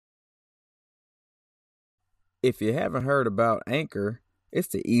If you haven't heard about Anchor, it's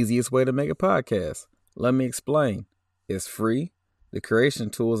the easiest way to make a podcast. Let me explain. It's free. The creation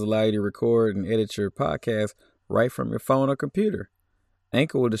tools allow you to record and edit your podcast right from your phone or computer.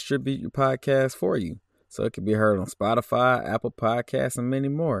 Anchor will distribute your podcast for you, so it can be heard on Spotify, Apple Podcasts, and many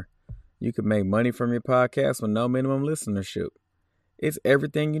more. You can make money from your podcast with no minimum listenership. It's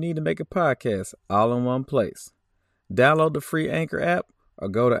everything you need to make a podcast, all in one place. Download the free Anchor app or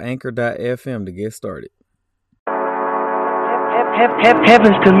go to anchor.fm to get started.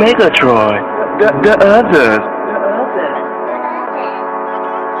 Heavens to Megatron. The others.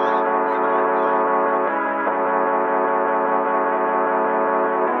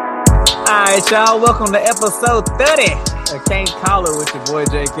 Alright, y'all, welcome to episode 30 of Can't Call It with your boy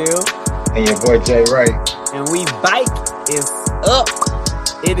J Kill. And your boy Jay Wright. And we bike is up.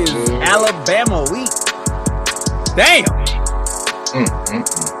 It is Alabama week. Damn.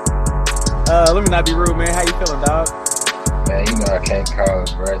 Let me not be rude, man. How you feeling, dog? Man, you know I can't call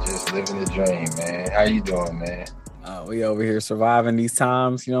it, bro. Just living the dream, man. How you doing, man? We over here surviving these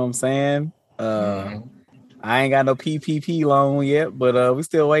times, you know what I'm saying? I ain't got no PPP loan yet, but we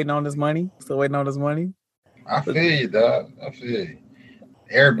still waiting on this money. I feel you, dog. I feel you.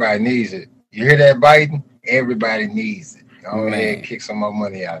 Everybody needs it. You hear that, Biden? Everybody needs it. Go ahead and kick some more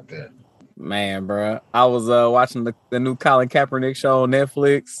money out there. Man, bro. I was watching the new Colin Kaepernick show on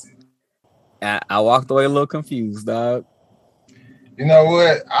Netflix. I walked away a little confused, dog. You know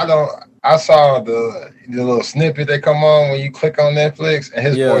what? I saw the little snippet that come on when you click on Netflix, and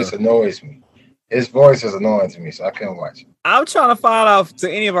his voice annoys me. His voice is annoying to me, so I couldn't watch it. I'm trying to find out to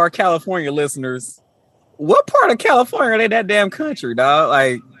any of our California listeners, what part of California are they that damn country, dog?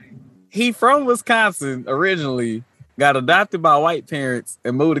 Like, he from Wisconsin originally, got adopted by white parents,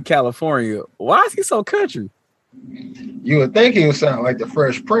 and moved to California. Why is he so country? You would think he would sound like the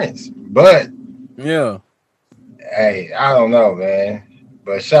Fresh Prince, but yeah. Hey, I don't know, man.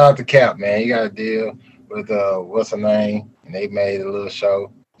 But shout out to Cap, man. He got a deal with what's her name, and they made a little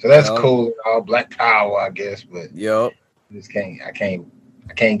show. So that's cool. All Black Power, I guess. But I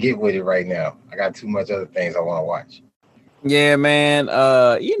can't get with it right now. I got too much other things I want to watch. Yeah, man.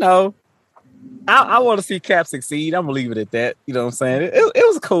 You know, I want to see Cap succeed. I'm gonna leave it at that. You know what I'm saying? It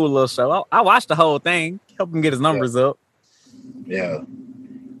was a cool little show. I watched the whole thing. Help him get his numbers up. Yeah.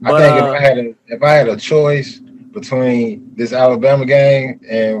 But, I think if I had a choice between this Alabama game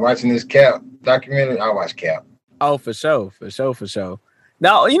and watching this Cap documentary, I watch Cap. Oh, for sure.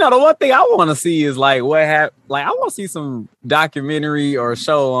 Now, you know, the one thing I want to see is like what happened. Like, I want to see some documentary or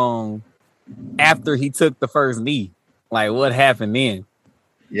show on after he took the first knee. Like, what happened then?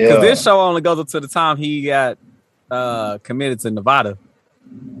 Yeah. Because this show only goes up to the time he got committed to Nevada.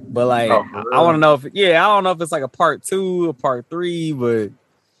 But like, I want to know I don't know if it's like a part 2 or part 3, but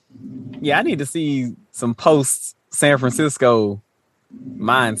yeah, I need to see some post San Francisco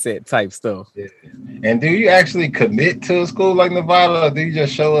mindset type stuff. Yeah. And do you actually commit to a school like Nevada, or do you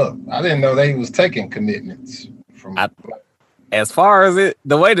just show up? I didn't know they was taking commitments from. As far as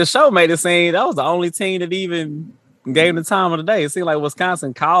the way the show made it seem, that was the only team that even gave him the time of the day. It seemed like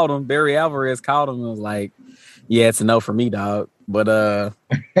Wisconsin called him. Barry Alvarez called him and was like, "Yeah, it's a no for me, dog." But other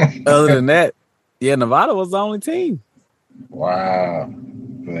than that, yeah, Nevada was the only team. Wow.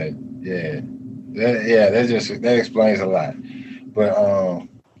 But that explains a lot. But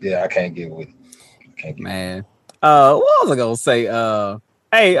I can't get with it. Man. What was I gonna say?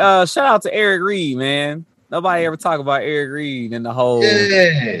 Hey, shout out to Eric Reed, man. Nobody ever talk about Eric Reed and the whole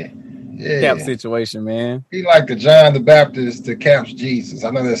Cap situation, man. He like the John the Baptist to Cap's Jesus.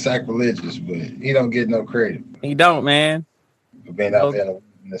 I know that's sacrilegious, but he don't get no credit. He don't, man. For being out there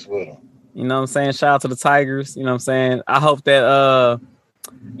in this with him. You know what I'm saying? Shout out to the Tigers. You know what I'm saying? I hope that I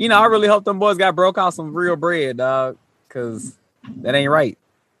really hope them boys got broke out some real bread, dog. Cause that ain't right.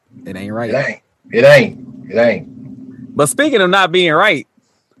 It ain't right. It ain't. But speaking of not being right,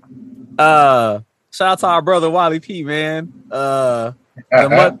 shout out to our brother Wally P, man. The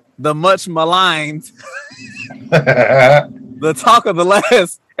much maligned, the talk of the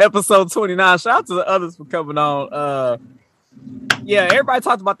last episode 29. Shout out to the others for coming on. Everybody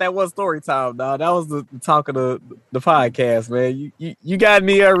talked about that one story time, dog. That was the talk of the podcast, man. You got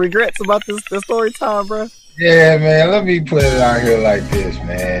any regrets about this story time, bro? Yeah, man. Let me put it out here like this,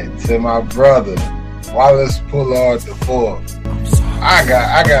 man. To my brother, Wallace Pullard IV. I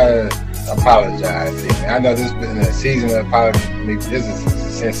gotta apologize. Man. I know this has been a season of apology for me. This is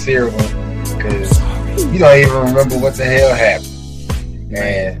a sincere one because you don't even remember what the hell happened.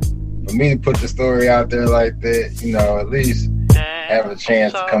 And for me to put the story out there like that, at least have a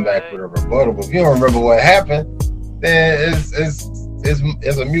chance to come back with a rebuttal. But if you don't remember what happened, then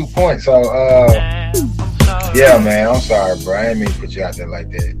it's a mute point. So Yeah, man, I'm sorry, bro. I didn't mean to put you out there like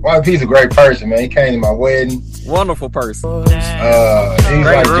that. Wally P's a great person, man. He came to my wedding. Wonderful person. He's Great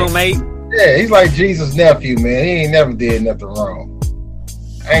like roommate. Yeah, he's like Jesus' nephew, man. He ain't never did nothing wrong.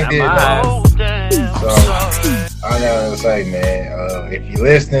 I ain't did nothing. So I gotta say, man, if you're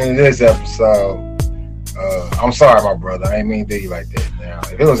listening to this episode, I'm sorry, my brother. I ain't mean to do you like that. Now,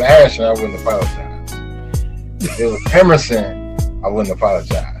 if it was Ashton, I wouldn't apologize. If it was Emerson, I wouldn't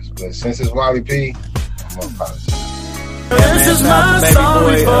apologize. But since it's Wally P, I'm gonna apologize. This is my song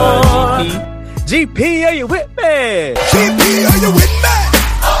for GP. Are you with me? GP, are you with me?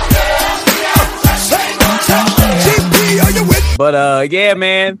 GP, are you with me? But yeah,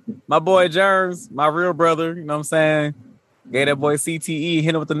 man, my boy Germs, my real brother, you know what I'm saying? Gave that boy CTE,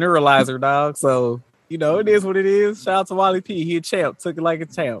 hit him with the neuralizer, dog. So, you know, it is what it is. Shout out to Wally P. He a champ. Took it like a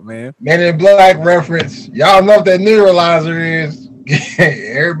champ, man. Men in Black reference. Y'all know what that neuralizer is.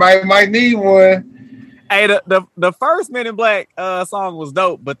 Everybody might need one. Hey, the first Men in Black song was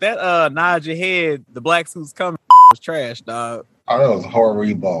dope, but that Nod Your Head, the Black Suits Coming was trash, dog. Oh, that was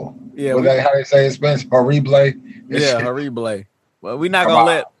horrible. Yeah, how they say it in Spanish? Horrible. Yeah, horrible. Well, we're not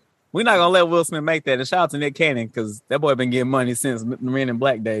gonna let Will Smith make that. And shout out to Nick Cannon, because that boy been getting money since Men in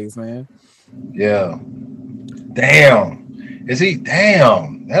Black days, man. Yeah. Damn. Is he?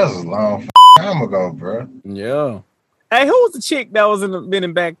 Damn. That was a long time ago, bro. Yeah. Hey, who was the chick that was in the Men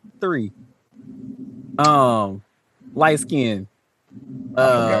in Black 3? Light skin.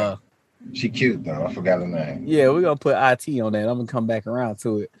 She cute though. I forgot her name. Yeah, we're gonna put IT on that. I'm gonna come back around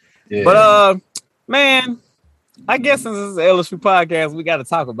to it. Yeah. But man, I guess since this is an LSU podcast, we got to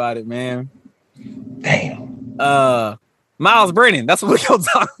talk about it, man. Damn. Miles Brennan. That's what we're gonna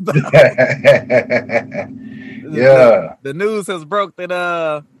talk about. Yeah. The news has broke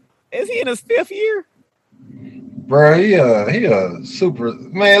that is he in his 5th year? Bro, he a super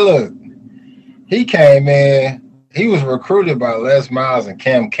man. Look, he came in. He was recruited by Les Miles and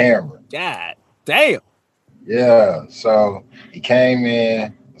Cam Cameron. God damn. Yeah, so he came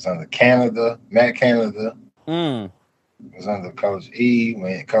in, was under Canada, Matt Canada. Was under Coach E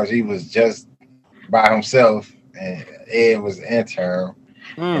when Coach E was just by himself and Ed was the intern.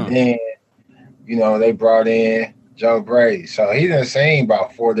 And then, you know, they brought in Joe Brady. So he done seen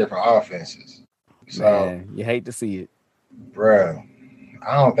about 4 different offenses. So man, you hate to see it. Bro,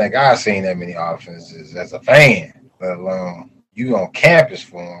 I don't think I've seen that many offenses as a fan, let alone you on campus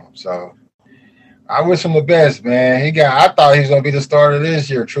for him. So I wish him the best, man. I thought he was gonna be the starter this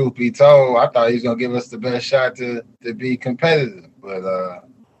year, truth be told. I thought he was gonna give us the best shot to be competitive. But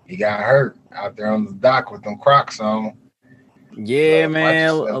he got hurt out there on the dock with them Crocs on. Yeah, man,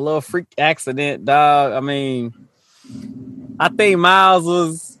 a little freak accident, dog. I mean, I think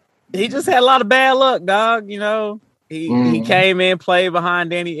Miles he just had a lot of bad luck, dog. You know, he came in, played behind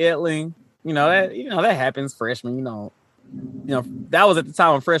Danny Etling. You know that happens. Freshmen, you know, that was at the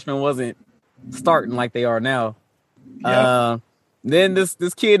time when freshmen wasn't starting like they are now. Yeah. Then this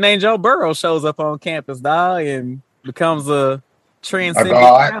kid named Joe Burrow shows up on campus, dog, and becomes a transcendent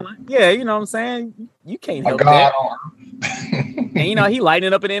talent. Yeah, you know what I'm saying? You can't help that. And you know, he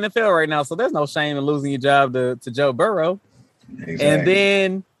lighting up in the NFL right now, so there's no shame in losing your job to Joe Burrow. Exactly. And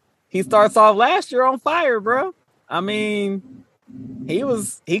then he starts off last year on fire, bro. I mean,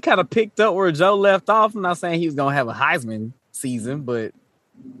 he kind of picked up where Joe left off. I'm not saying he was gonna have a Heisman season, but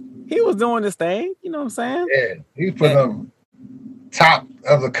he was doing this thing. You know what I'm saying? Yeah, he was putting up top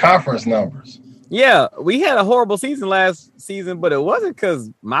of the conference numbers. Yeah, we had a horrible season last season, but it wasn't because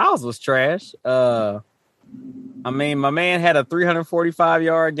Miles was trash. I mean, my man had a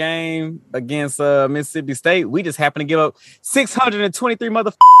 345-yard game against Mississippi State. We just happened to give up 623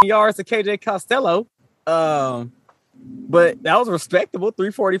 motherfucking yards to KJ Costello. But that was respectable,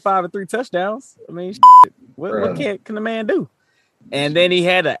 345 and 3 touchdowns. I mean, what can the man do? And then he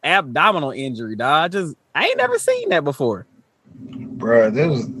had an abdominal injury, dog. I ain't never seen that before. Bro,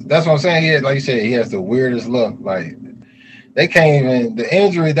 that's what I'm saying. He had, like you said, he has the weirdest look. Like, they can't even, the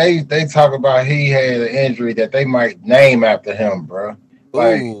injury, they talk about he had an injury that they might name after him, bro.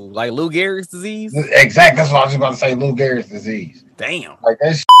 Like Lou Gehrig's disease? Exactly. That's what I was about to say, Lou Gehrig's disease. Damn. Like,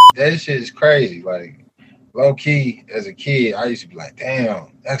 that shit is crazy. Like, low key, as a kid, I used to be like,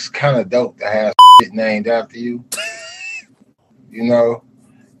 damn, that's kind of dope to have shit named after you. You know?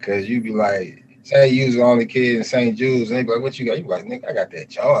 Because you be like, say you was the only kid in St. Jude's, and they be like, what you got? You be like, nigga, I got that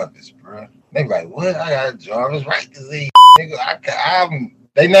Jarvis, bro. They be like, what? I got Jarvis right disease. Nigga,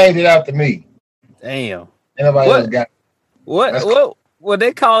 they named it after me. Damn. Anybody else got it. What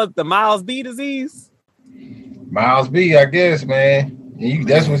they call it, the Miles B disease? Miles B, I guess, man.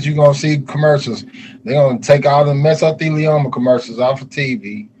 That's what you're going to see commercials. They're going to take all the mesothelioma commercials off of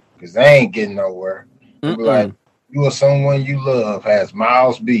TV because they ain't getting nowhere. They'll be like, you or someone you love has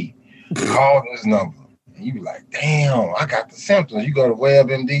Miles B. Call this number. And you be like, damn, I got the symptoms. You go to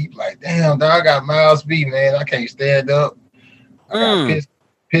WebMD, you be like, damn, dog, I got Miles B, man. I can't stand up. I got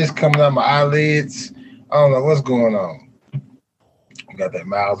piss coming out my eyelids. I don't know what's going on. I got that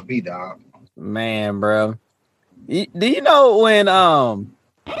Miles B, dog. Man, bro. Do you know when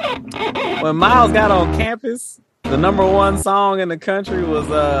Miles got on campus, the number one song in the country was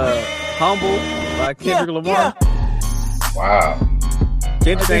Humble by Kendrick Lamar? Wow.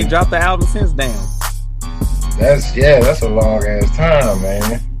 Kendrick ain't dropped the album since, damn. That's a long ass time,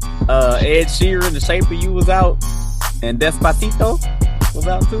 man. Ed Sheeran, The Shape of You was out, and Despacito was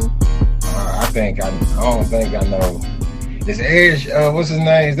out too. I don't think I know. Is Ed? What's his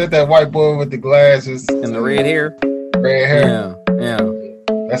name? Is that white boy with the glasses and the red hair? Red hair. Yeah.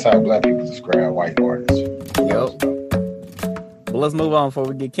 That's how black people describe white artists. Yep. But let's move on before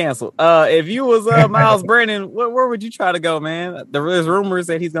we get canceled. If you was Miles Brennan, where would you try to go, man? There's rumors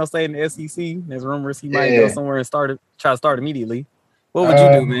that he's gonna stay in the SEC. There's rumors he might go somewhere and try to start immediately. What would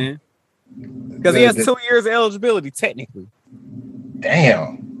you do, man? Because he has 2 years of eligibility, technically.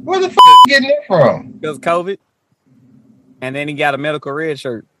 Damn. Where the fuck you getting it from? Because COVID. And then he got a medical red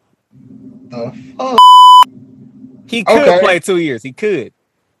shirt. The fuck? He could play 2 years. He could.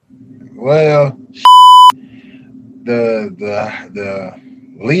 Well, the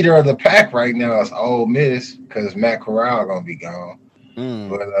leader of the pack right now is Ole Miss because Matt Corral gonna be gone.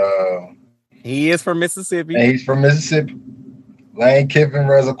 But he is from Mississippi. And he's from Mississippi. Lane Kiffin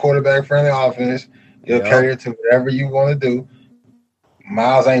runs a quarterback-friendly offense. He'll carry it to whatever you want to do.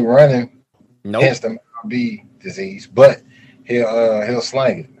 Miles ain't running against the Miles B disease, but he'll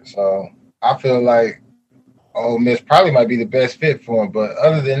slang it. So I feel like Ole Miss probably might be the best fit for him. But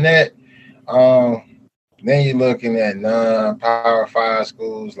other than that, then you're looking at non-Power 5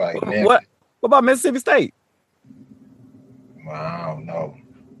 schools like Memphis. What about Mississippi State? Well, I don't know.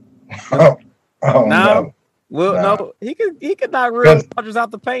 I don't know. Well, no, he could knock real Dodgers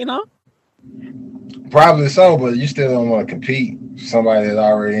out the paint, huh? Probably so, but you still don't want to compete with somebody that's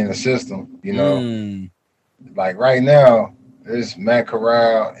already in the system, you know. Like right now, there's Matt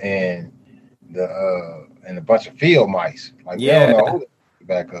Corral and a bunch of field mice. Like they don't know who to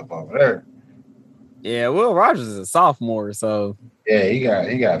back up over there. Yeah, Will Rogers is a sophomore, so yeah, he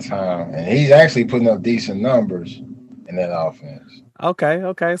got time, and he's actually putting up decent numbers in that offense.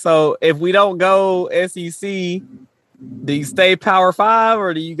 Okay. So if we don't go SEC, do you stay Power 5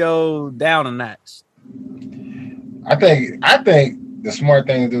 or do you go down a notch? I think the smart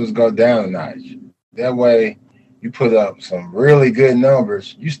thing to do is go down a notch. That way, you put up some really good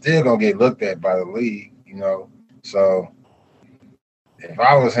numbers. You still gonna get looked at by the league, you know. So if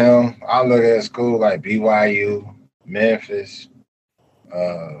I was him, I'd look at a school like BYU, Memphis,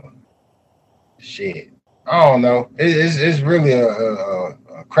 shit. I don't know. It's really a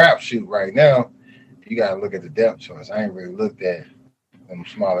crapshoot right now. You gotta look at the depth choice. I ain't really looked at them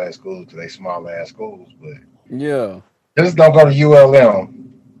small ass schools because they small ass schools, but yeah. Just don't go to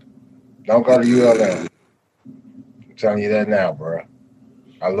ULM. Don't go to ULM. I'm telling you that now, bro.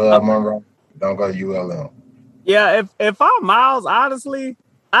 I love Monroe. Don't go to ULM. Yeah, if I'm Miles, honestly,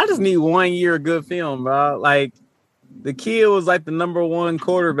 I just need 1 year of good film, bro. Like the kid was like the number one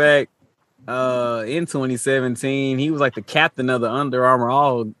quarterback in 2017. He was like the captain of the Under Armour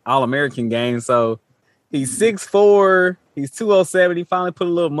All-American game. So he's 6'4", he's 207. He finally put a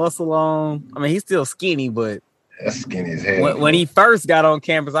little muscle on. I mean, he's still skinny, but that's skinny as hell. When he first got on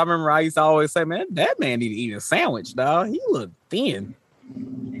campus, I remember I used to always say, man, that man need to eat a sandwich, dog. He looked thin.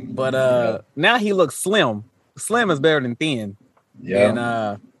 But now he looks slim. Slim is better than thin. Yeah.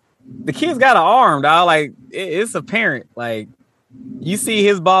 And the kid's got an arm, dog. Like it's apparent. Like you see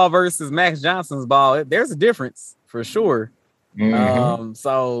his ball versus Max Johnson's ball. There's a difference for sure. Mm-hmm.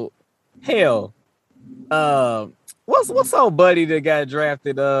 So hell, what's old buddy that got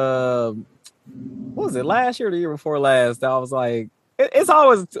drafted? What was it, last year or the year before last? I was like, it's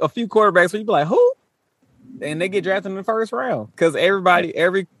always a few quarterbacks where you be like, who? And they get drafted in the first round because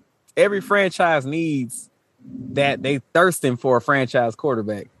every franchise needs that. They thirsting for a franchise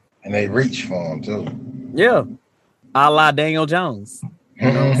quarterback, and they reach for him too. Yeah, a la Daniel Jones.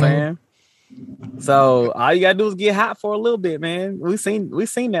 You know what I'm saying? So all you gotta do is get hot for a little bit, man. We seen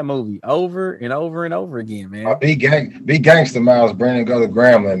that movie over and over and over again, man. Be gangster, Miles Brennan. Go to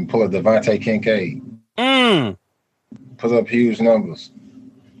Grambling and pull a Devontae Kincaid. Put up huge numbers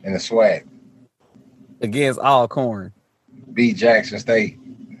in the swag against Alcorn. Beat Jackson State.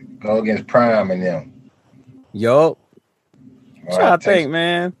 Go against Prime and them. Yup. I think,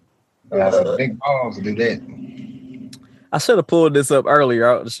 man. That's some big balls to do that. I should have pulled this up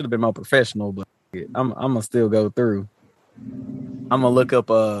earlier. I should have been more professional, but I'm gonna still go through. I'm gonna look up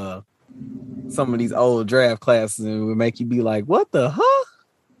some of these old draft classes and it would make you be like, what the huh?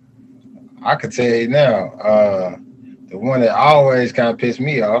 I could tell you now, the one that always kind of pissed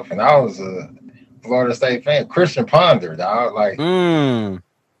me off, and I was a Florida State fan, Christian Ponder, dog. Like, I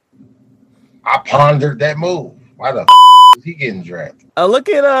pondered that move. Why the is he getting drafted? Look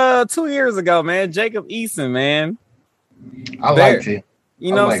at 2 years ago, man. Jacob Eason, man. I liked him.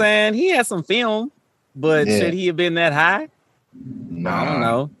 You know what I'm saying? He had some film, but should he have been that high? Nah. I don't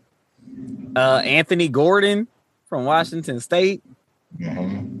know. Anthony Gordon from Washington State.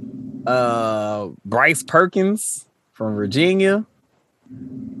 Bryce Perkins from Virginia.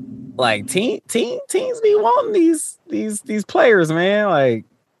 Like teams be wanting these players, man. Like,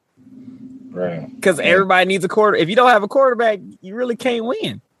 right? Because everybody needs a quarter. If you don't have a quarterback, you really can't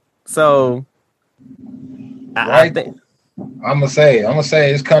win. So, I think I'm gonna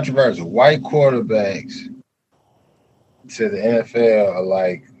say it's controversial. White quarterbacks to the NFL are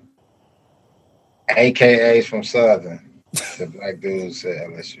like AKAs from Southern to black dudes at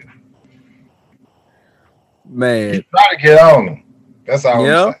LSU. Man, you try to get on them. That's all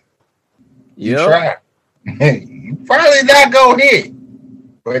I'm saying. You try. You probably not go hit,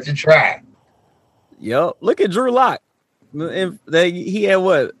 but you try. Yep. Look at Drew Lock. He had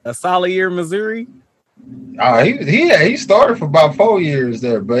what, a solid year in Missouri? He started for about 4 years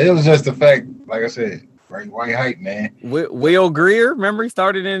there, but it was just the fact, like I said, great white hype, man. Will Greer, remember he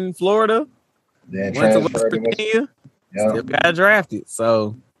started in Florida, then went to West Virginia, still got drafted.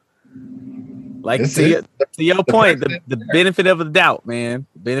 So, like to your point, the benefit of the doubt, man,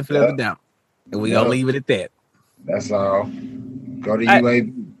 benefit of the doubt, and we gonna leave it at that. That's all. Go to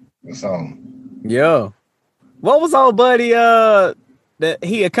UAB or something. Yeah. What was old buddy? That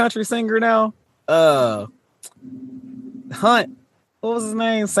he a country singer now. Hunt. What was his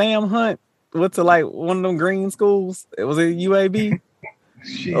name? Sam Hunt. Went to like one of them green schools. It was at UAB.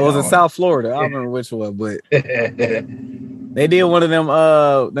 Or was it South Florida? I don't remember which one, but they did one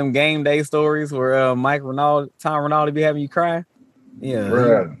of them game day stories where Tom Rinaldi be having you cry. Yeah.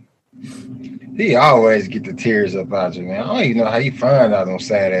 Bruh. He always get the tears up out you, man. I don't even know how you find out them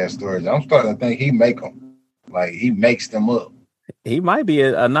sad ass stories. I'm starting to think he make them. Like he makes them up. He might be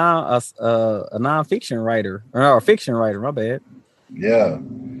a non-fiction writer or a fiction writer. My bad. Yeah,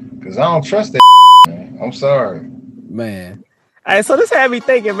 because I don't trust that. Man. I'm sorry, man. All right, so this had me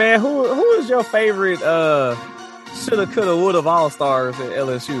thinking, man. Who is your favorite? Shoulda, coulda, woulda all stars at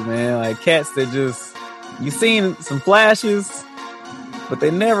LSU, man. Like cats that just you seen some flashes, but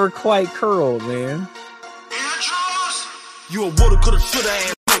they never quite curled, man. You a woulda, coulda, shoulda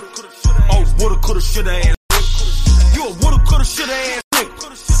ass. Oh, woulda, coulda, shoulda ass. You a woulda, coulda, shoulda ass.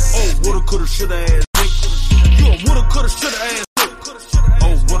 Oh, woulda, coulda, shoulda ass. You a woulda, coulda, shoulda ass.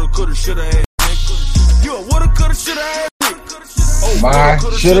 Oh, woulda, coulda, shoulda ass. You a woulda, coulda, shoulda ass. My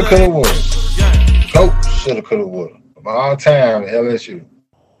shoulda, coulda, woulda. Coach shoulda, coulda, woulda. Of all time at LSU.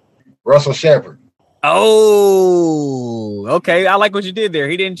 Russell Shepard. Oh, okay. I like what you did there.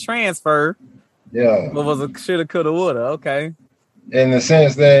 He didn't transfer. Yeah. But was a shoulda, coulda, woulda. Okay. In the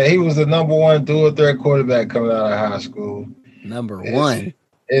sense that he was the number one dual threat quarterback coming out of high school. Number one.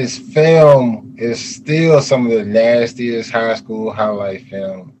 His film is still some of the nastiest high school highlight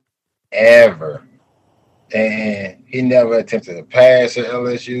film ever. And he never attempted a pass at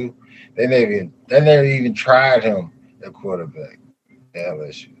LSU. They never even tried him at quarterback at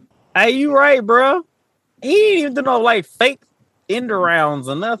LSU. Hey, you right, bro. He didn't even do no like fake end arounds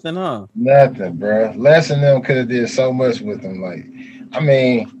or nothing, huh? Nothing, bro. Les and them could have did so much with him. Like, I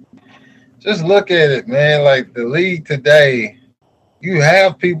mean, just look at it, man. Like the league today, you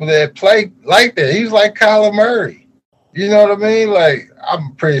have people that play like that. He's like Kyler Murray. You know what I mean? Like,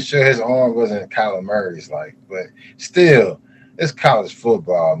 I'm pretty sure his arm wasn't Kyler Murray's, like, but still, it's college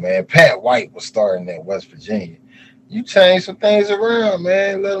football, man. Pat White was starting at West Virginia. You change some things around,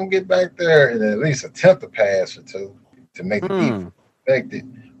 man. Let them get back there and at least attempt a pass or two to make the defense effective.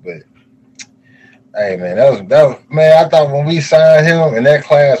 But hey, man, that was man. I thought when we signed him, and that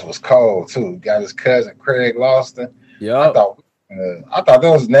class was cold too. Got his cousin Craig Lawson. Yeah, I thought that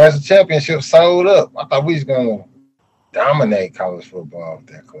was national championship sold up. I thought we was gonna dominate college football with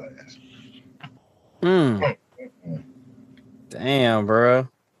that class. Damn, bro.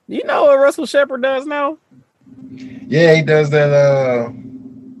 You know what Russell Shepard does now? Yeah, he does that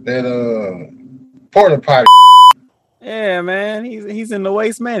porta potty. Yeah, man. He's in the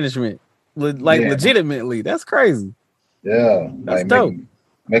waste management. Legitimately. That's crazy. Yeah. That's like dope.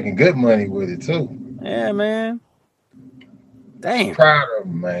 Making good money with it too. Yeah, man. Damn. Proud of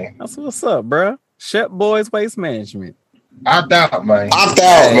him, man. That's what's up, bro. Shep Boys Waste Management. Opt out, man. Opt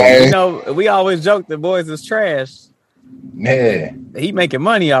out, Hey, man. you know, we always joke the boys is trash. Yeah, He making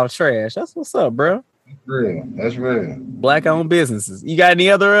money off trash. That's what's up, bro. that's real. That's real. Black-owned businesses. You got any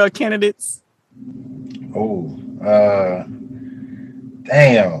other candidates? Oh,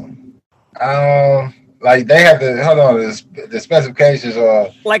 damn. Like they have to hold on. The specifications are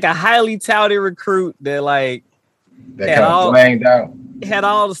Like a highly touted recruit that like they At kind all. of blamed out. had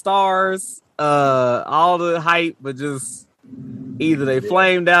all the stars, all the hype, but just either they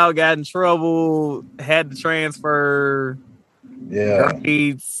flamed out, got in trouble, had to transfer, Yeah,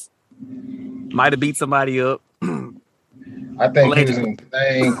 grades, might have beat somebody up. I think he was in the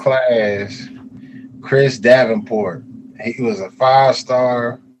same class. Chris Davenport. He was a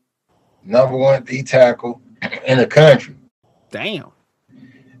 5-star, #1 D tackle in the country. Damn.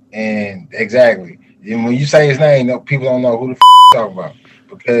 And exactly. And when you say his name, people don't know who the talking about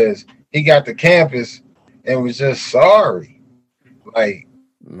because he got to campus and was just sorry. Like,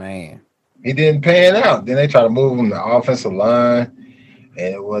 Man. he didn't pan out. Then they tried to move him to offensive line,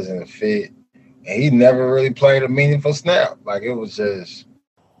 and it wasn't a fit. And he never really played a meaningful snap. Like, it was just,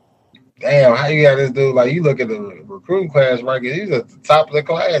 damn, how you got this dude? Like, you look at the recruiting class, right? He was at the top of the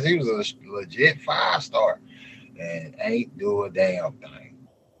class. He was a legit 5-star and ain't do a damn thing.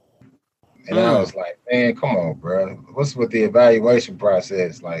 And I was like, man, come on, bro. What's with the evaluation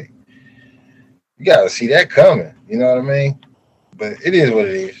process? Like, you got to see that coming. You know what I mean? But it is what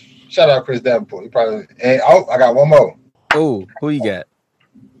it is. Shout out Chris Davenport. He probably, and I got one more. Oh, who you got?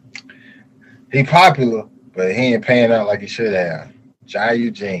 He popular, but he ain't paying out like he should have. Jai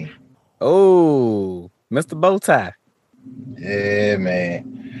Eugene. Oh, Mr. Bowtie. Yeah,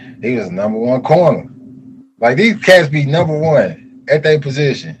 man. He was #1 corner. Like, these cats be #1 at their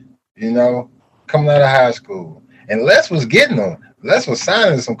position, you know, coming out of high school. And Les was getting them. Les was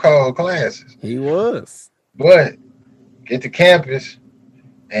signing some cold classes. He was. But get to campus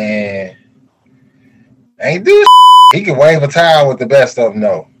and ain't do he can wave a towel with the best of them,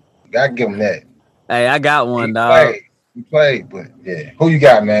 no. Gotta give him that. Hey, I got one, dog. He played, but yeah. Who you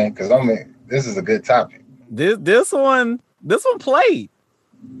got, man? Because this is a good topic. This one played.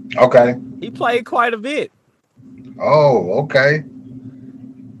 Okay. He played quite a bit. Oh, okay.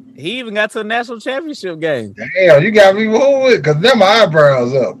 He even got to a national championship game. Damn, you got me. Who is it? Because then my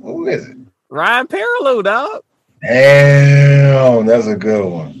eyebrows up. Who is it? Ryan Perrilloux, dog. Damn, that's a good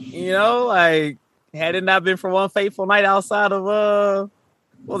one. You know, like, had it not been for one fateful night outside of what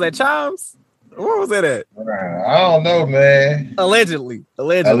was that, Chimes? Where was it at? I don't know, man. Allegedly.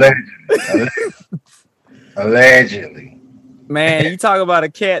 Allegedly. Man, you talk about a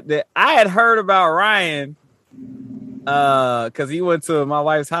cat that I had heard about Ryan because he went to my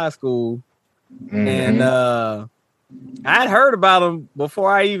wife's high school. Mhm. And I had heard about him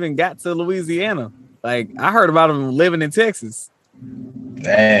before I even got to Louisiana. Like, I heard about him living in Texas. He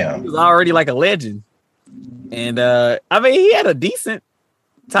Damn. was already like a legend. And I mean, he had a decent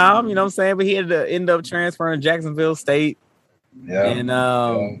time, you know what I'm saying? But he had to end up transferring to Jacksonville State. Yeah.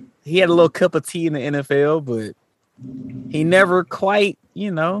 And he had a little cup of tea in the NFL, but he never quite,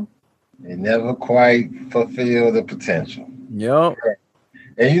 you know. It never quite fulfilled the potential. Yep.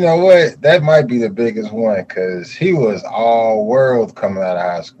 And you know what? That might be the biggest one because he was all world coming out of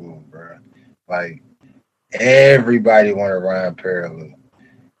high school, bro. Like, everybody wanted Ryan Perrilloux.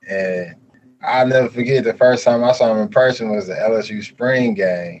 And I'll never forget the first time I saw him in person was the LSU spring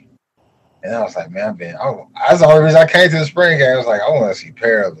game. And I was like, man, that's the only reason I came to the spring game. I was like, I want to see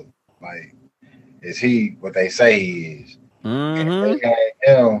Perrilloux. Like, is he what they say he is? Mm-hmm. And they had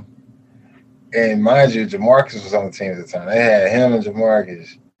him. And mind you, Jamarcus was on the team at the time. They had him and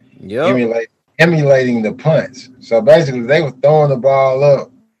Jamarcus emulating the punts. So basically, they were throwing the ball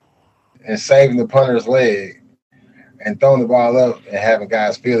up and saving the punter's leg and throwing the ball up and having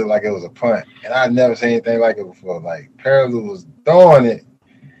guys feel it like it was a punt. And I'd never seen anything like it before. Like, Perrilloux was throwing it,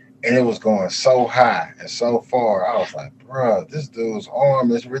 and it was going so high and so far. I was like, bro, this dude's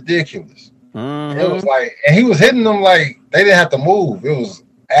arm is ridiculous. Mm-hmm. It was like, and he was hitting them like they didn't have to move. It was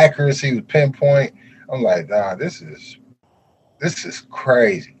accuracy, was pinpoint. I'm like, nah, this is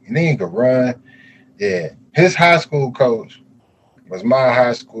crazy. And then he could run. Yeah. His high school coach was my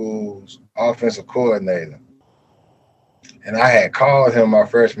high school's offensive coordinator. And I had called him my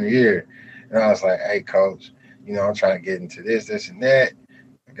freshman year. And I was like, hey, coach, you know, I'm trying to get into this and that.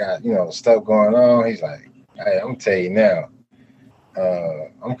 I got, you know, stuff going on. He's like, hey, I'm going to tell you now,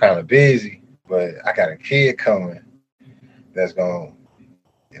 I'm kind of busy, but I got a kid coming that's going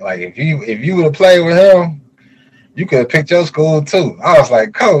to, like, if you would have played with him, you could have picked your school too. I was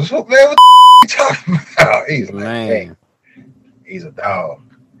like, coach, what you talking about? He's like, man, he's a dog.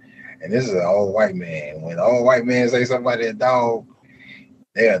 And this is an old white man. When an old white man say somebody a dog,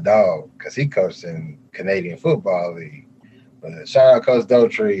 they're a dog because he coached in Canadian Football League. But shout out Coach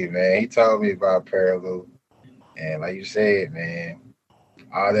Dotree, man. He told me about Perilou. And like you said, man,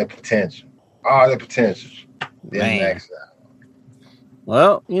 all that potential. Then next time.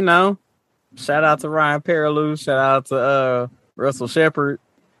 Well, you know, shout out to Ryan Perilou. Shout out to Russell Shepard.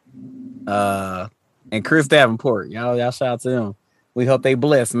 And Chris Davenport. Y'all shout out to them. We hope they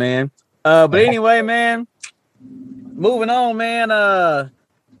bless, man. But anyway, man, moving on, man.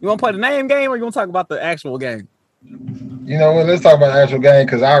 You want to play the name game or you want to talk about the actual game? You know what? Let's talk about the actual game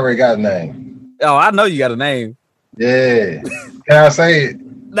because I already got a name. Oh, I know you got a name. Yeah. Can I say it?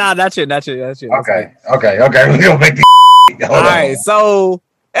 Nah, that's it. Okay. We're going to make the All right. So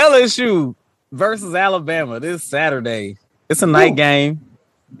LSU versus Alabama this Saturday. It's a night game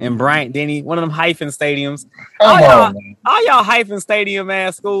in Bryant Denny, one of them hyphen stadiums. All y'all hyphen stadium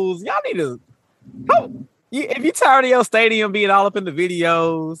ass schools, y'all need to. If you tired of your stadium being all up in the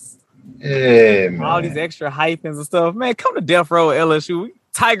videos, yeah, man. All these extra hyphens and stuff, man, come to Death Row LSU.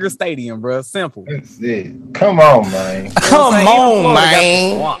 Tiger Stadium, bro. Simple. That's it. Come on, man. Come on,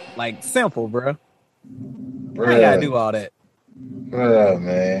 man. Like, simple, bro. You ain't gotta do all that.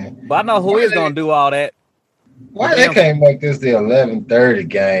 Man. But I know who is gonna do all that. Why they can't make this the 11:30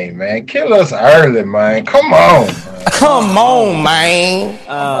 game, man? Kill us early, man. Come on, man. Come on, man.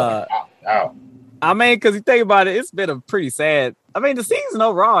 I mean, because you think about it, it's been a pretty sad. I mean, the season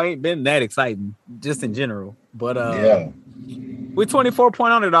overall ain't been that exciting, just in general. But yeah, we're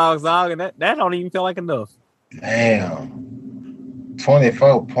 24-point underdogs, dog, and that don't even feel like enough. Damn,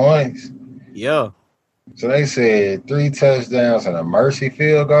 24 points. Yeah. So they said 3 touchdowns and a mercy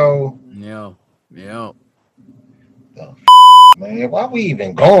field goal. Yeah. Man, why we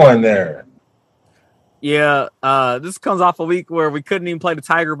even going there? Yeah, this comes off a week where we couldn't even play the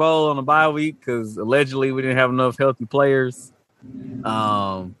Tiger Bowl on a bye week because allegedly we didn't have enough healthy players.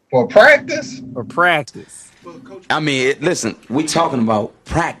 For practice? I mean, listen, we talking about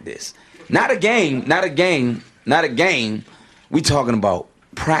practice. Not a game. We talking about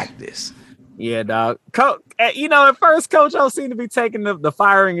practice. Yeah, dog. You know, at first, Coach O seemed to be taking the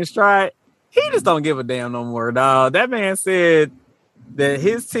firing in stride. He just don't give a damn no more, dog. That man said that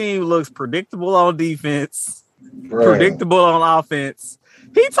his team looks predictable on defense, predictable on offense.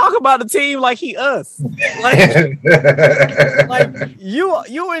 He talk about the team like he us. Like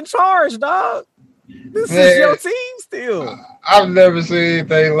you in charge, dog. This is your team still. I've never seen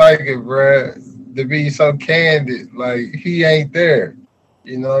anything like it, bro. To be so candid, like he ain't there.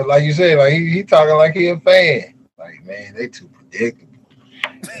 You know, like you said, like he talking like he a fan. Like, man, they too predictable.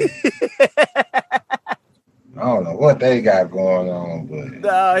 I don't know what they got going on,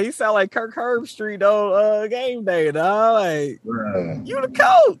 but he sound like Kirk Herbstreit on game day, dog. Like, you the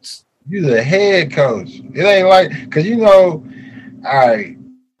coach. You the head coach. It ain't like, because you know, I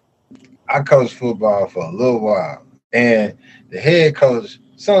coached football for a little while, and the head coach,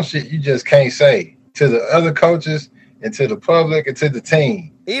 some shit you just can't say to the other coaches and to the public and to the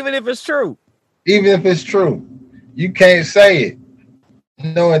team. Even if it's true. You can't say it.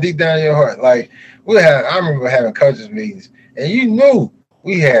 Knowing deep down in your heart. Like, I remember having coaches meetings, and you knew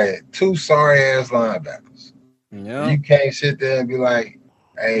we had 2 sorry-ass linebackers. Yeah. You can't sit there and be like,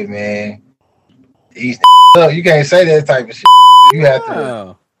 hey, man, he's up. You can't say that type of shit. You have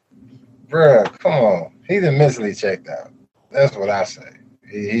to, bruh, come on. He's mentally checked out. That's what I say.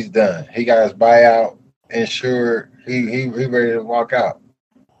 He's done. He got his buyout insured. He ready to walk out.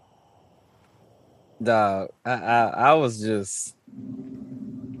 Dog, I was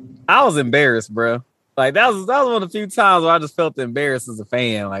embarrassed, bro. Like that was one of the few times where I just felt embarrassed as a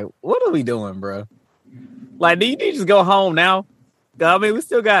fan. Like, what are we doing, bro? Like, do you need to just go home now? I mean, we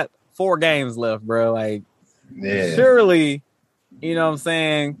still got 4 games left, bro. Like, surely, you know what I'm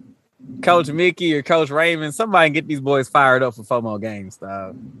saying? Coach Mickey or Coach Raymond, somebody get these boys fired up for 4 more games,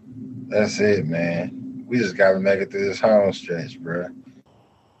 dog. That's it, man. We just got to make it through this home stretch, bro.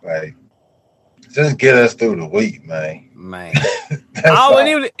 Like, just get us through the week, man. all we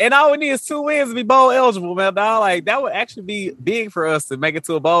need is 2 wins to be bowl eligible, man. Dog. Like, that would actually be big for us to make it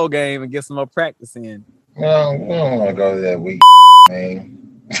to a bowl game and get some more practice in. Well, we don't want to go to that week,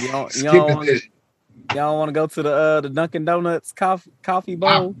 man. You don't want to go to the Dunkin' Donuts coffee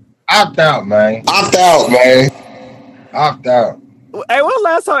bowl? Opt out, man. Opt out. Hey, when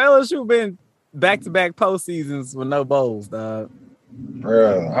last time LSU been back-to-back postseasons with no bowls, dog?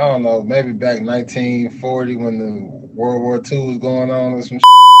 Bro, I don't know. Maybe back 1940 when the World War II was going on or some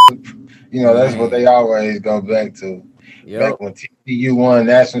You know, that's what they always go back to. Yep. Back when TCU won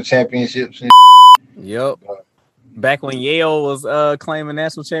national championships and Yep. Back when Yale was claiming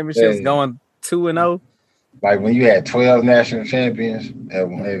national championships, going 2-0. Like when you had 12 national champions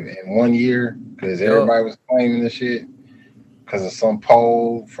in 1 year, because everybody was claiming this shit because of some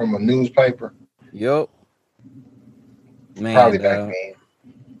poll from a newspaper. Yup. Man, probably back then.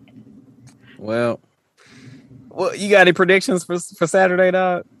 Well, you got any predictions for Saturday,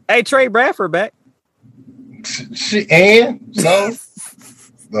 dog? Hey, Trey Bradford back.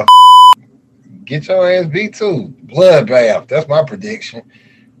 Get your ass beat too. Bloodbath. That's my prediction.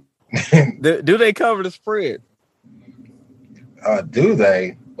 Do they cover the spread? Do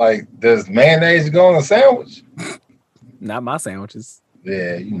they? Like, does mayonnaise go on a sandwich? Not my sandwiches.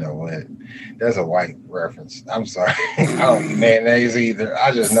 Yeah, you know what? That's a white reference. I'm sorry. I don't eat mayonnaise either.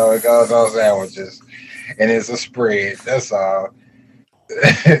 I just know it goes on sandwiches. And it's a spread. That's all.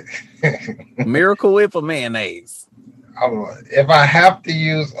 Miracle Whip or mayonnaise? If I have to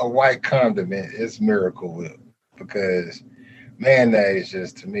use a white condiment, it's Miracle Whip. Because mayonnaise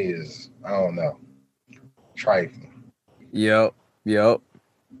just, to me, is, I don't know, trifling. Yep.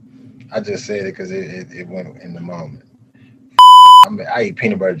 I just said it because it went in the moment. I eat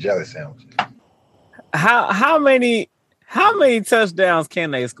peanut butter jelly sandwiches. How many touchdowns can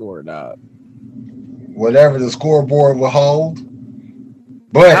they score, dog? Whatever the scoreboard will hold.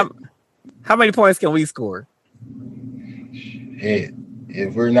 But how many points can we score? Shit,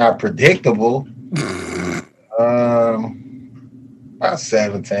 if we're not predictable, about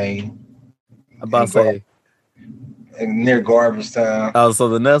 17. About to say near garbage time. Oh, so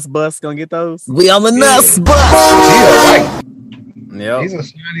the Nuts Bus gonna get those? We on the Nuts Bus. Yep. He's a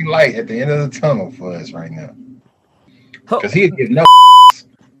shining light at the end of the tunnel for us right now. Because he'll give no.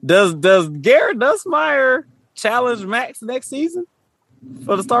 Does Garrett Nussmeier challenge Max next season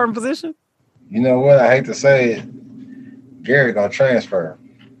for the starting position? You know what? I hate to say it. Garrett gonna transfer.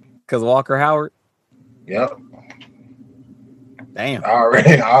 Because Walker Howard? Yep. Damn.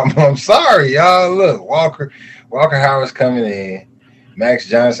 Already. I'm sorry, y'all. Look, Walker Howard's coming in. Max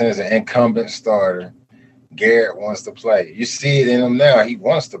Johnson is an incumbent starter. Garrett wants to play. You see it in him now. He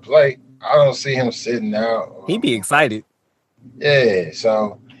wants to play. I don't see him sitting out. He'd be excited. Yeah,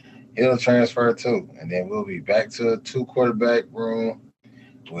 so he'll transfer too. And then we'll be back to a 2-quarterback room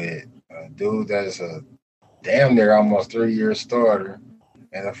with a dude that's a damn near almost 3-year starter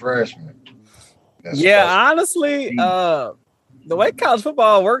and a freshman. Honestly, the way college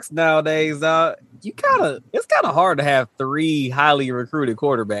football works nowadays, it's kind of hard to have 3 highly recruited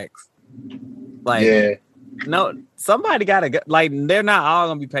quarterbacks. Like, yeah. No, somebody got to, like, they're not all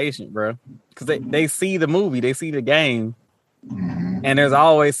going to be patient, bro. Because they see the movie, they see the game, and there's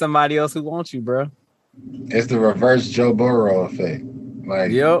always somebody else who wants you, bro. It's the reverse Joe Burrow effect.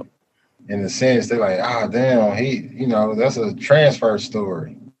 Like, yep. In the sense, they're like, damn, that's a transfer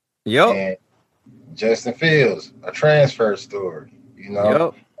story. Yep. And Justin Fields, a transfer story.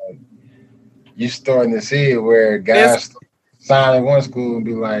 Yep. You starting to see it where guys sign in one school and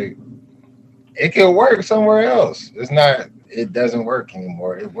be like, it can work somewhere else. It doesn't work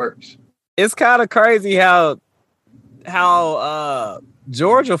anymore. It works. It's kind of crazy how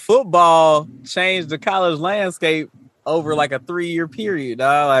Georgia football changed the college landscape over like a 3-year period.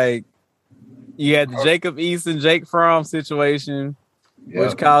 Like, you had the Jacob Eason, Jake Fromm situation,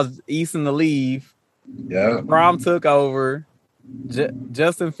 which caused Eason to leave. Yeah. Fromm took over.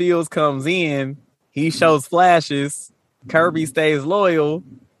 Justin Fields comes in. He shows flashes. Kirby stays loyal.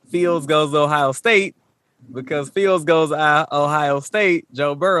 Fields goes to Ohio State. Because Fields goes to Ohio State,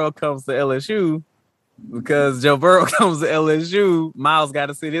 Joe Burrow comes to LSU. Because Joe Burrow comes to LSU, Miles got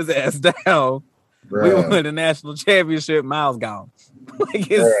to sit his ass down. Bruh. We won the national championship. Miles gone.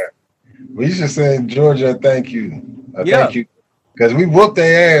 We should send Georgia a thank you. Thank you. Because we whooped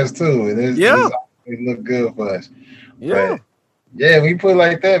their ass too. And it looked good for us. Yeah. But, we put it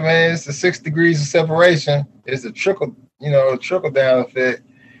like that, man. It's the 6 degrees of separation. It's the trickle down effect.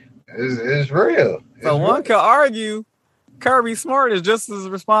 It's real. So one could argue Kirby Smart is just as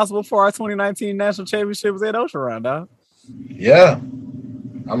responsible for our 2019 national championship as Ed Orgeron, dog. Yeah.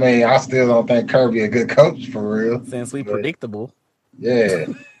 I mean, I still don't think Kirby a good coach for real. Since we predictable. Yeah.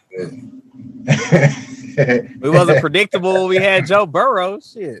 We wasn't predictable. We had Joe Burrow.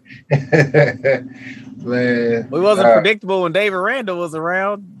 Shit. Man. We wasn't predictable when David Randall was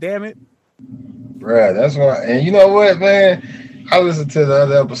around. Damn it. Bruh, that's why. And you know what, man? I listened to the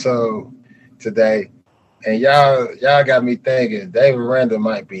other episode today, and y'all got me thinking David Randall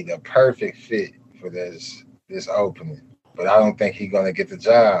might be the perfect fit for this opening, but I don't think he's gonna get the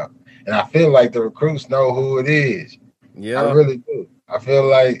job. And I feel like the recruits know who it is. Yeah, I really do. I feel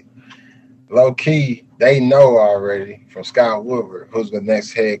like low key, they know already from Scott Woodward who's the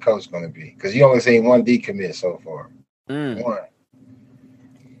next head coach going to be. Because you only seen one decommit so far. One.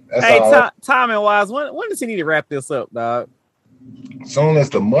 That's Hey, all. timing wise, when does he need to wrap this up, dog? Soon as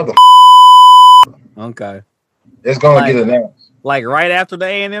the mother Okay. it's going to get announced. Like right after the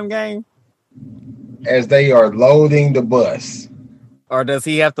A&M game? As they are loading the bus. Or does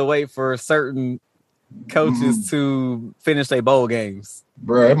he have to wait for certain coaches to finish their bowl games?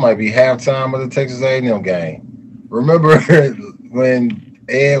 Bro, it might be halftime of the Texas A&M game. Remember when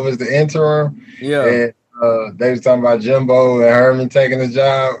Ed was the interim? Yeah. And they was talking about Jimbo and Herman taking the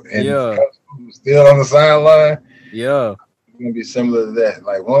job, and Yeah. Coach was still on the sideline. Yeah. It's gonna be similar to that.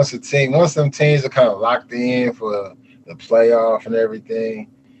 Like once them teams are kind of locked in for the playoff and everything,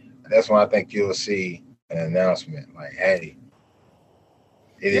 that's when I think you'll see an announcement like, "Hey,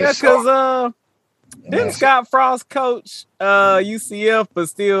 it Yeah, is." because didn't Scott Frost coach UCF but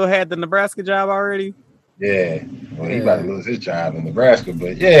still had the Nebraska job already? Yeah, well, he about to lose his job in Nebraska,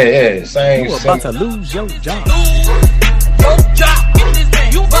 but yeah, same. You about to lose your job. Your job, get this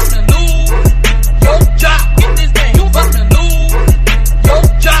thing, you about to lose. Your job, get this thing, you about to lose. Your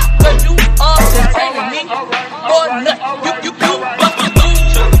job, cause you are telling me, boy, nut, you about to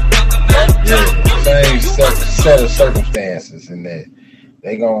lose. Yeah, same set of circumstances in that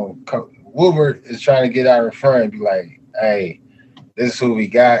they gonna Woodward is trying to get out in front and be like, "Hey, this is who we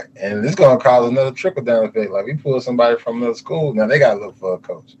got," and this is gonna cause another trickle down effect. Like we pulled somebody from another school, now they gotta look for a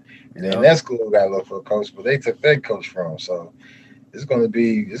coach, and then that school gotta look for a coach, but they took their coach from. So it's gonna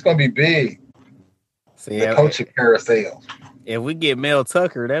be big. See, the coaching carousel. If we get Mel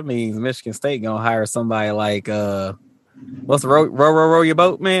Tucker, that means Michigan State gonna hire somebody like what's the row your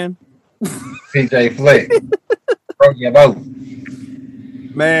boat, man? PJ Fleck. Row your boat.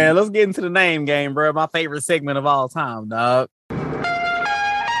 Man, let's get into the name game, bro. My favorite segment of all time, dog. Do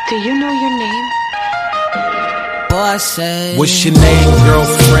you know your name? Boy, I say, what's your name,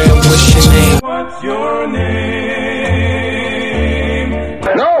 girlfriend? What's your name? What's your name?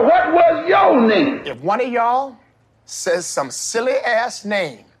 No, what was your name? If one of y'all says some silly ass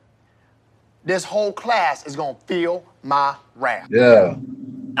name, this whole class is gonna feel my wrath. Yeah.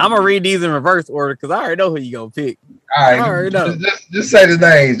 I'm gonna read these in reverse order because I already know who you gonna pick. All right, I already know. Just say the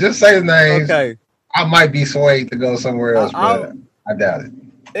names. Just say the names. Okay. I might be swayed to go somewhere else, but I doubt it.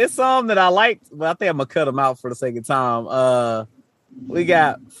 It's some that I liked, but I think I'm gonna cut them out for the sake of time. We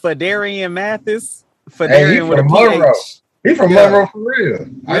got Fedarian Mathis. Fedarian with a Monroe. PH. He from Monroe for real.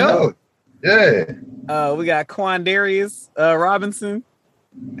 I know. Yeah. We got Quandarius Robinson.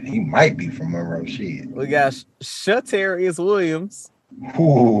 He might be from Monroe. Shit. We got Shatarius Williams.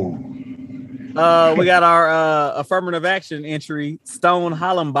 Ooh. We got our affirmative action entry, Stone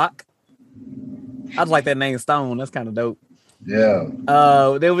Hollenbach. I just like that name, Stone. That's kind of dope. Yeah.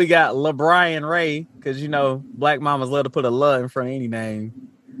 Then we got LeBrian Ray, because you know black mamas love to put a "la" in front of any name.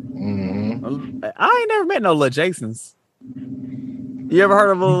 Mm-hmm. I ain't never met no La Jasons. You ever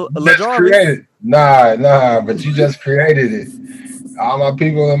heard of a La Jarvis? Nah, but you just created it. All my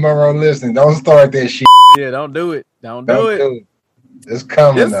people in Monroe listening, don't start that shit. Yeah, don't do it. Don't do it. It's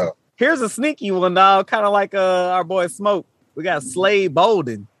coming though. Here's a sneaky one, dog. Kind of like our boy Smoke. We got Slade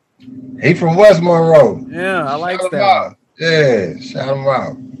Bolden. He from West Monroe. Yeah, I like that one. Yeah, shout him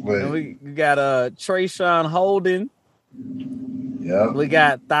out. But and we got Trayshawn Holden. Yeah. We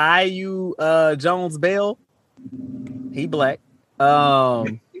got Thaiu Jones Bell. He black.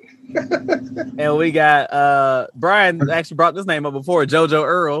 And we got Brian actually brought this name up before, JoJo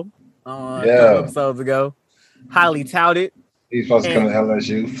Earl, a couple episodes ago. Highly touted. He's supposed to come to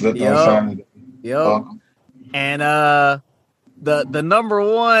LSU, flipped on Sunday. Yep. And the number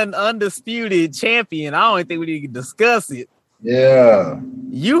one undisputed champion. I don't even think we need to discuss it. Yeah.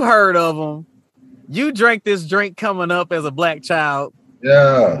 You heard of him. You drank this drink coming up as a black child.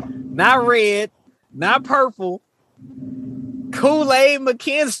 Yeah. Not red, not purple. Kool-Aid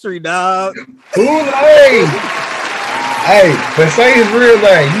McKinstry, dog. Kool-Aid. Hey, but say his real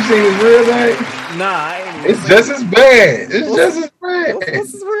name. You see his real name? Nah, I ain't it's just as bad. It's just as bad.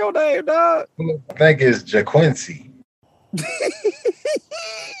 What's his real name, dog? I think it's JaQuincy.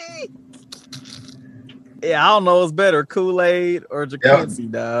 Yeah, I don't know what's better, Kool-Aid or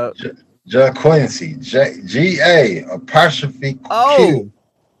JaQuincy, dog. JaQuincy. G-A apostrophe Q. Oh.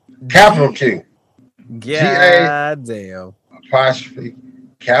 Capital Q. God damn. Apostrophe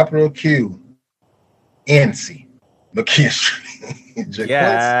capital Q. NC. McKinstry.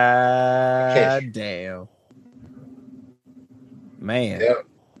 God damn. Man. Yep.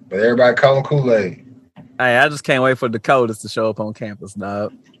 But everybody call him Kool-Aid. Hey, I just can't wait for Dakotas to show up on campus,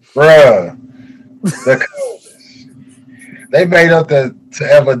 dog. Bruh. Dakotas. They made up the to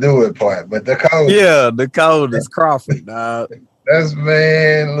ever do it part, but the code. Yeah, the code is Crawford, dog. That's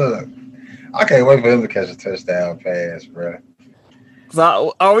man. Look, I can't wait for him to catch a touchdown pass, bro.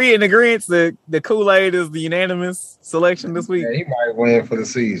 So are we in agreement that the Kool-Aid is the unanimous selection this week? Yeah, he might win for the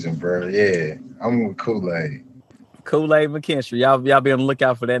season, bro. Yeah, I'm with Kool-Aid. Kool-Aid McKinstry. Y'all be on the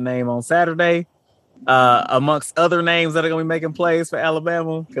lookout for that name on Saturday. Amongst other names that are gonna be making plays for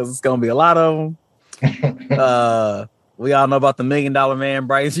Alabama, because it's gonna be a lot of them. We all know about the $1 Million Man,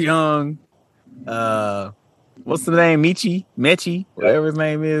 Bryce Young. What's the name? Mechie, whatever his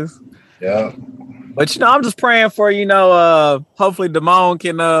name is. Yeah. But I'm just praying for hopefully Damone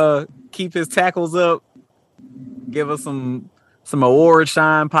can keep his tackles up, give us some award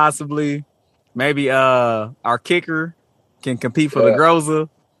shine possibly. Maybe our kicker can compete for the Groza.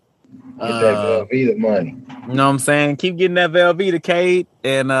 Get that Velveeta money. You know what I'm saying? Keep getting that Velveeta, Cade.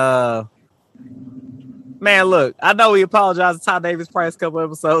 And man, look, I know we apologized to Todd Davis Price a couple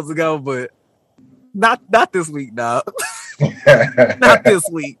episodes ago, but not this week, dog. Not this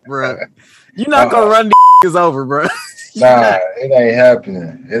week, bro. You're not gonna run is over, bro. Nah, it ain't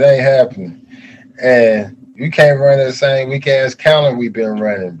happening. It ain't happening. And you can't run the same weak ass counter we've been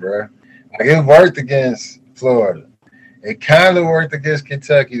running, bro. Like it worked against Florida. It kind of worked against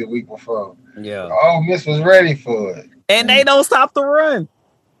Kentucky the week before. Yeah. Ole Miss was ready for it. And they don't stop the run.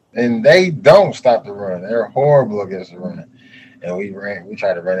 And they don't stop the run. They're horrible against the run. And we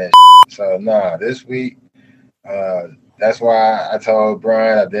tried to run that shit. So this week, that's why I told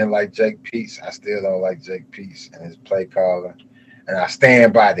Brian I didn't like Jake Peetz. I still don't like Jake Peetz and his play caller. And I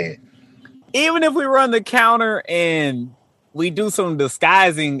stand by that. Even if we run the counter and we do some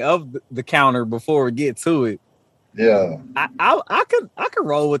disguising of the counter before we get to it. Yeah. I could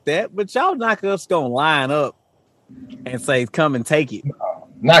roll with that, but y'all not just gonna line up and say come and take it.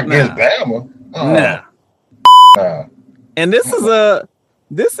 Not against Bama. Nah. And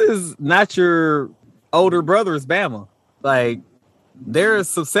this is not your older brother's Bama. Like they're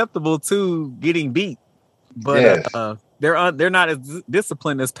susceptible to getting beat, but they're not as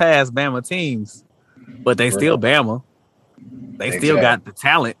disciplined as past Bama teams. But they still Bama. They still got the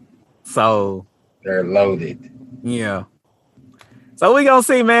talent, so they're loaded. Yeah. So we gonna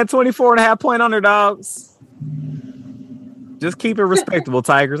see, man. 24.5-point underdogs. Just keep it respectable,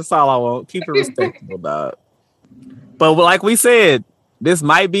 Tigers. That's all I want. Keep it respectable, dog. But like we said, this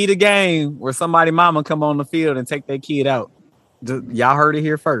might be the game where somebody mama come on the field and take their kid out. Y'all heard it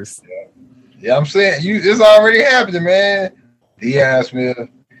here first. Yeah, I'm saying it's already happening, man. Deion Smith,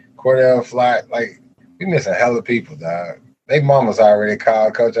 Cordell Flott, like we missing hella people, dog. They mamas already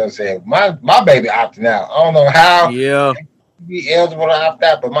called Coach up and said, my baby opting out. I don't know how be eligible to opt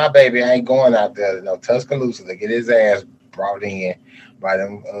out, but my baby ain't going out there to Tuscaloosa to get his ass brought in by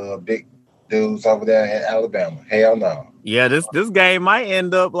them big dudes over there in Alabama. Hell no. Yeah, this game might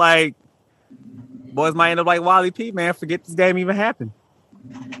end up like Wally P, man. Forget this game even happened.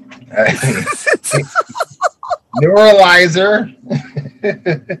 Neuralizer.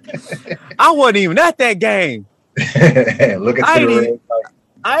 I wasn't even at that game. Look at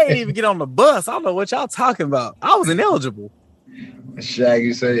I ain't even get on the bus. I don't know what y'all talking about. I was ineligible.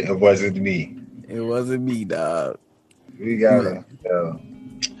 Shaggy said it wasn't me. It wasn't me, dog. We got it.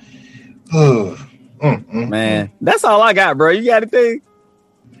 Man, that's all I got, bro. You got anything?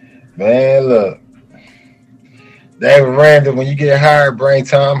 Man, look. David Randall, when you get hired, bring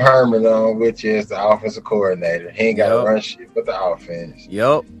Tom Herman on, which is the offensive coordinator. He ain't got to run shit but the offense.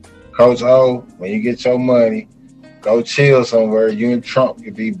 Yep. Coach O, when you get your money, go chill somewhere. You and Trump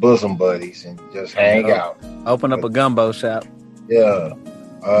could be bosom buddies and just hang out. Open up a gumbo shop. Yeah.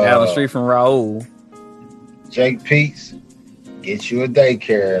 Down the street from Raul. Jake Peetz, get you a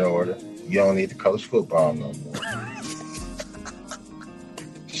daycare in order. You don't need to coach football no more.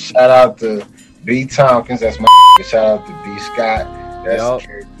 Shout out to B. Tompkins. That's my shout out to B. Scott. That's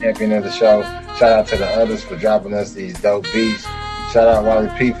the champion of the show. Shout out to the others for dropping us these dope beats. Shout out Wally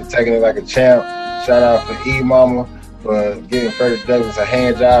P for taking it like a champ. Shout out for E Mama for giving Frederick Douglass a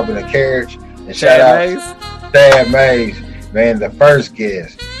hand job and a carriage. And shout out to Thad Mays, man, the first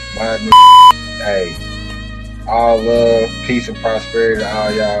guest. My hey, all love, peace, and prosperity to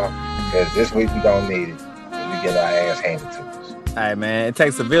all y'all. Because this week we gonna need it. We get our ass handed to us. All right, man. It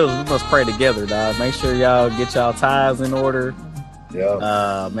takes a village. We must pray together, dog. Make sure y'all get y'all tithes in order.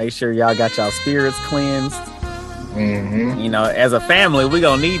 Yeah. Make sure y'all got y'all spirits cleansed. Mm-hmm. You know, as a family, we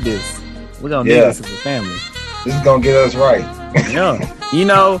gonna need this. We gonna need this as a family. This is gonna get us right. Yeah. You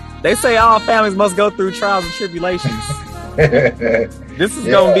know, they say all families must go through trials and tribulations. This is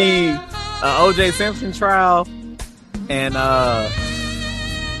gonna be an O.J. Simpson trial, and I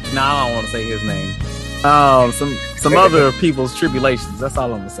don't want to say his name. some other people's tribulations. That's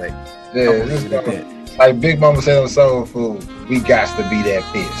all I'm gonna say. Yeah, like Big Mama said on Soul Food, we got to be that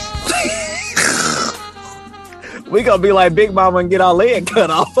fist. We gonna be like Big Mama and get our leg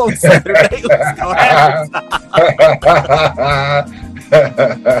cut off on Saturday.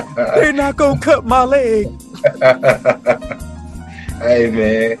 They're not gonna cut my leg. Hey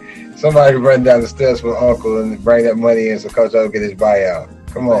man, somebody run down the steps with Uncle and bring that money in so Coach O get his buyout.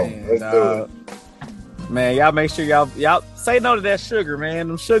 Come on, let's do it. Man, y'all make sure y'all say no to that sugar, man.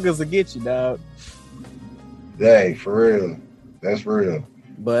 Them sugars will get you, dog. Hey, for real. That's real.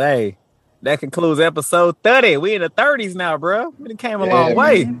 But hey, that concludes episode 30. We in the 30s now, bro. We came a long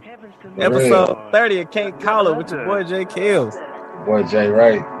way. Episode 30 of Can't Call It with your boy Jay Kills. Boy Jay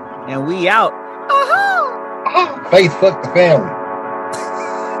Wright. And we out. Faith fuck the family.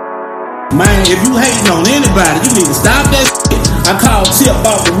 Man, if you hating on anybody, you need to stop that shit. I called Tip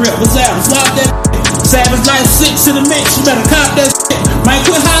off the rip. What's up? Stop that shit. Savage Life 6 in the mix. You better cop that shit. Man,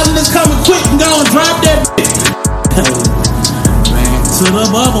 quit hollering this coming quick and go and drop that shit. Man, to the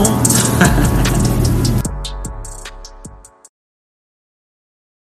bubble.